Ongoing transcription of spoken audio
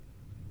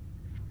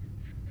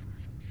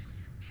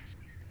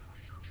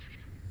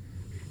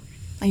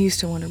I used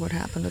to wonder what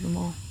happened to them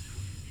all.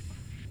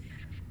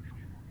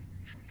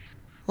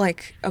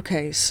 Like,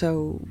 okay,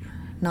 so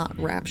not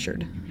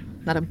raptured,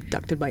 not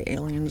abducted by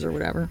aliens or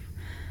whatever.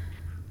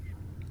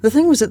 The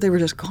thing was that they were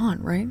just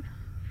gone, right?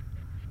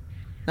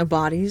 No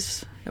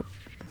bodies, no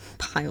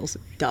piles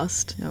of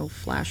dust, no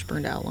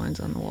flash-burned outlines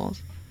on the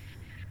walls.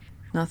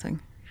 Nothing.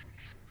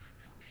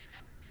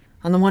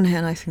 On the one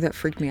hand, I think that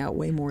freaked me out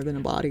way more than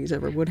the bodies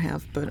ever would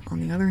have, but on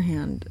the other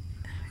hand,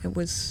 it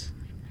was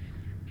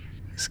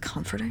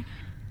comforting.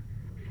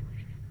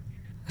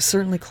 It was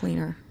certainly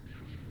cleaner,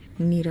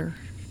 neater.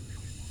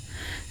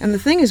 And the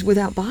thing is,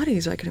 without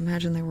bodies, I could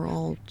imagine they were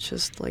all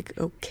just, like,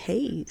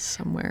 okay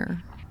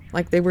somewhere.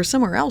 Like, they were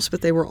somewhere else,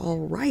 but they were all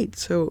right.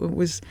 So it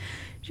was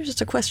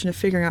just a question of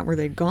figuring out where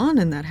they'd gone,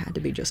 and that had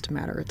to be just a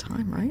matter of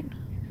time, right?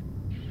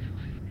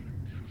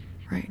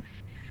 Right.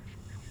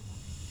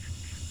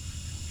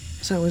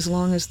 So as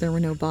long as there were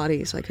no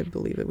bodies, I could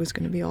believe it was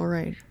going to be all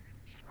right.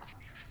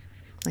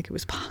 Like it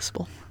was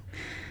possible.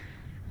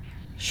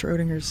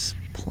 Schrodinger's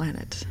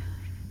planet,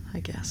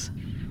 I guess.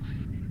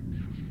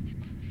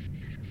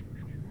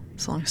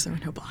 As long as there were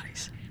no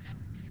bodies.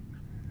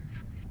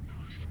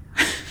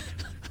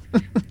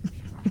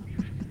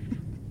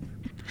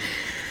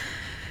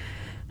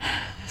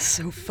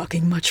 So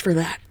fucking much for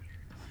that.